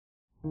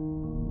Good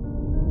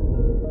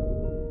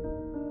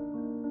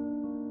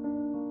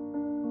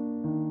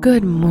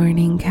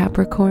morning,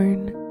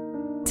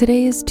 Capricorn.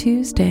 Today is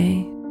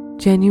Tuesday,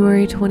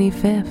 January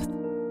 25th,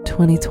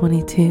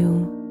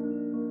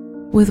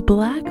 2022. With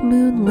Black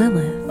Moon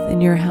Lilith in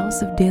your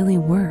house of daily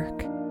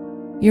work,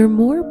 you're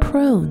more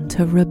prone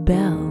to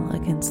rebel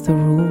against the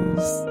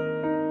rules.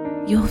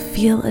 You'll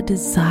feel a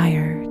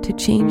desire to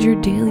change your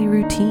daily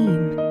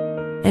routine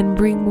and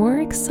bring more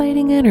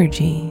exciting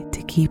energy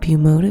to keep you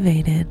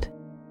motivated.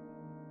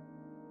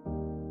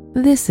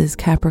 This is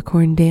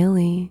Capricorn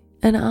Daily,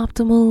 an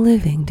optimal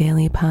living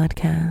daily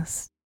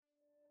podcast.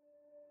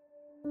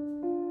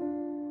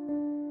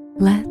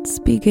 Let's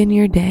begin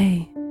your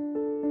day.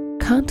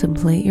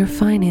 Contemplate your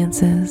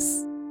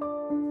finances.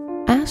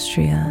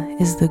 Astrea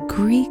is the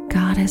Greek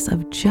goddess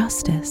of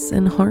justice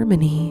and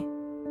harmony.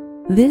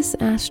 This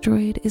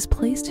asteroid is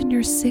placed in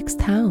your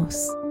 6th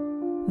house.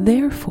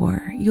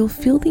 Therefore, you'll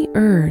feel the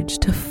urge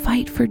to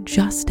fight for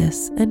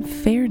justice and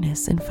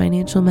fairness in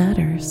financial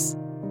matters.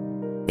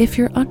 If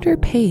you're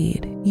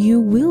underpaid, you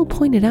will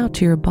point it out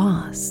to your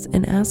boss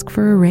and ask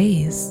for a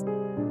raise.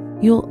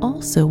 You'll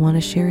also want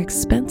to share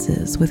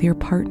expenses with your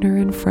partner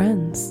and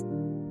friends.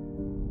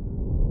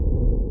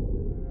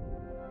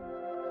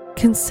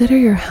 Consider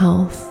your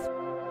health.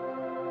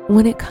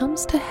 When it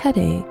comes to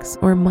headaches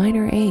or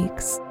minor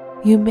aches,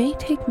 you may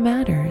take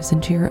matters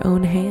into your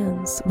own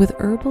hands with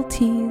herbal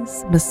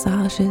teas,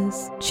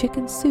 massages,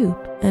 chicken soup,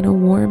 and a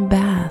warm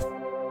bath.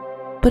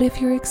 But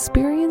if you're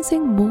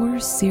experiencing more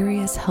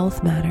serious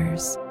health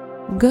matters,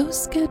 go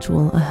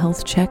schedule a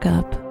health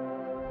checkup.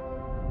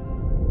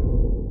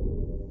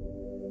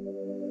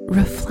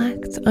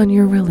 Reflect on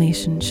your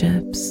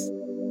relationships.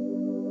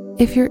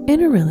 If you're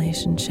in a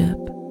relationship,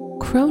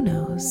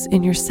 Kronos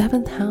in your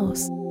 7th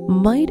house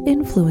might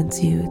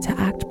influence you to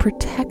act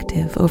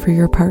protective over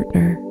your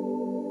partner.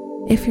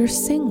 If you're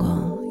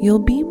single, you'll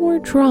be more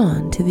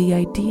drawn to the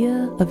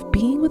idea of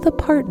being with a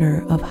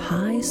partner of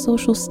high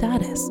social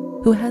status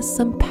who has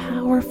some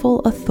powerful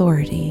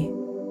authority.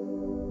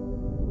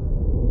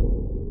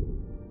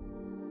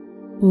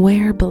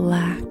 Wear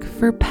black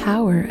for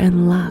power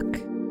and luck.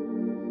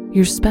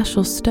 Your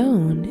special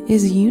stone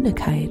is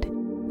Unakite,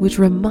 which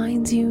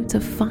reminds you to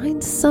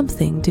find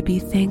something to be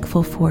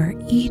thankful for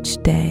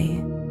each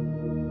day.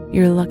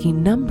 Your lucky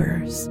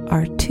numbers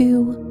are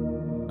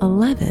 2,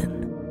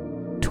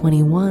 11,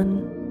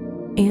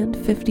 21, and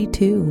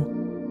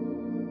 52.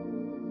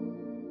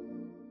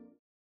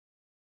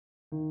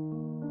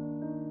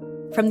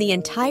 From the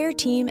entire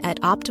team at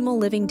Optimal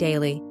Living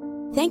Daily,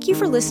 thank you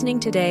for listening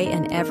today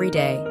and every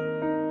day.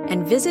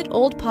 And visit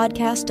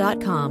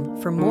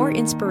oldpodcast.com for more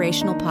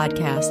inspirational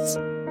podcasts.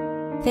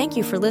 Thank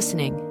you for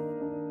listening.